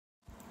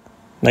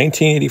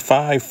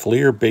1985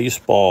 Fleer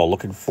Baseball.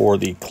 Looking for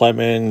the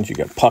Clemens. You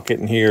got Puckett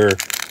in here,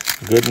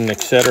 Gooden,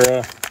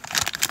 etc.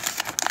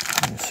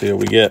 Let's see what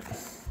we get.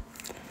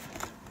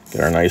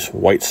 Got our nice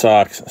White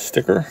Sox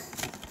sticker.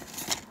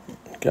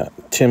 Got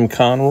Tim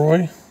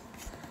Conroy,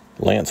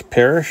 Lance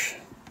Parrish,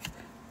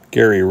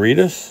 Gary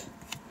Redus,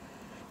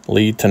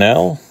 Lee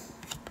Tennell,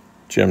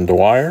 Jim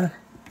Dwyer,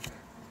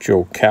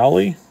 Joe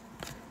Cowley,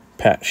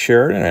 Pat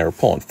Sheridan. We're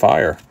pulling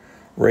fire.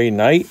 Ray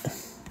Knight,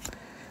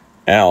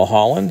 Al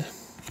Holland,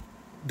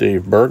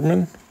 Dave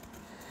Bergman,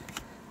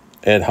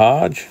 Ed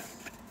Hodge,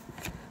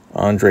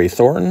 Andre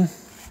Thornton,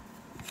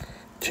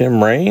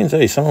 Tim Raines.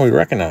 Hey, someone we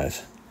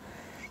recognize.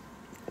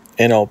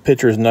 NL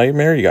Pitcher's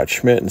Nightmare. You got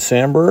Schmidt and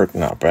Sandberg.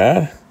 Not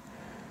bad.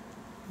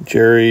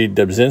 Jerry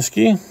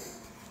Debzinski.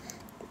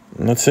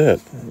 And that's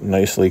it.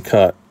 Nicely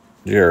cut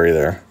Jerry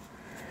there.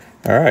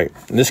 All right.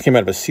 And this came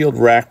out of a sealed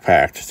rack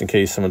pack, just in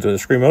case someone's going to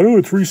scream out, oh,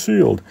 it's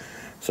resealed.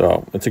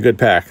 So it's a good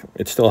pack.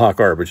 It's still hot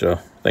garbage, though.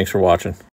 Thanks for watching.